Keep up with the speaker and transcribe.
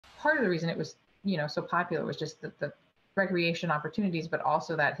part of the reason it was, so popular was just the recreation opportunities, but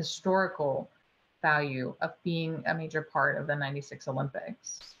also that historical value of being a major part of the '96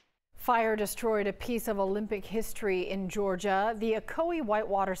 Olympics. Fire destroyed a piece of Olympic history in Georgia. The Ocoee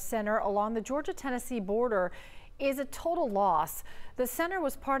Whitewater Center along the Georgia-Tennessee border is a total loss. The center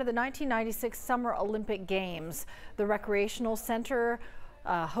was part of the 1996 Summer Olympic Games. The recreational center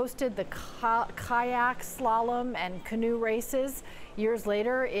hosted the kayak, slalom, and canoe races. Years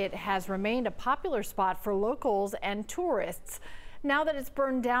later, it has remained a popular spot for locals and tourists. Now that it's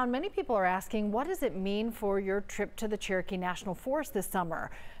burned down, many people are asking, what does it mean for your trip to the Cherokee National Forest this summer?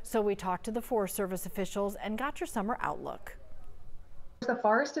 So we talked to the Forest Service officials and got your summer outlook. The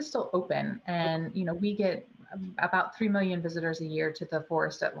forest is still open, and we get about 3 million visitors a year to the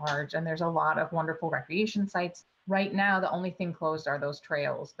forest at large, and there's a lot of wonderful recreation sites. Right now, the only thing closed are those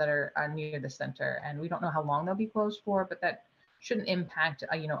trails that are near the center, and we don't know how long they'll be closed for, but that shouldn't impact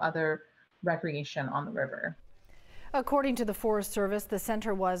other recreation on the river. According to the Forest Service, the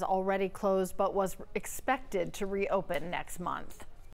center was already closed but was expected to reopen next month.